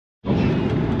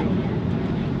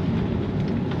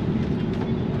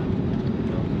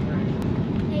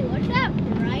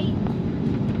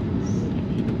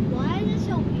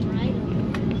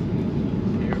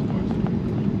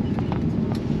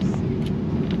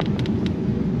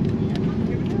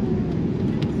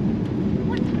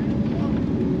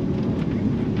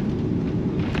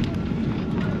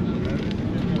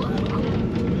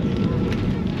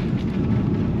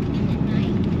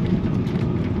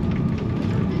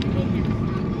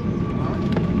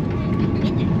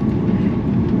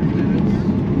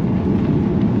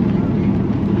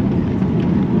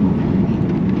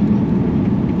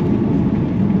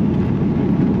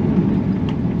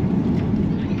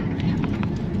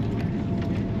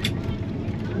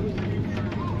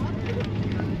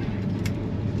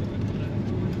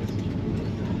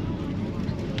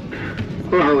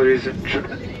ladies and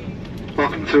gentlemen.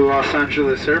 Welcome to Los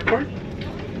Angeles Airport.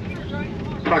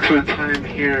 Approximate time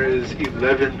here is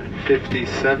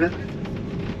 11:57.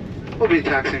 We'll be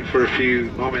taxiing for a few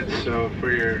moments, so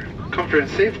for your comfort and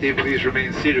safety, please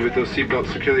remain seated with those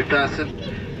seatbelts securely fastened.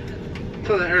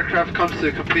 Until the aircraft comes to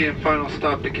a complete and final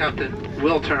stop, the captain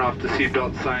will turn off the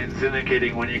seatbelt signs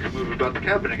indicating when you can move about the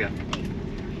cabin again.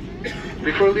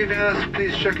 Before leaving us,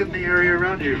 please check in the area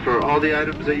around you for all the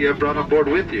items that you have brought on board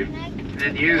with you,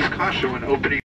 and use caution when opening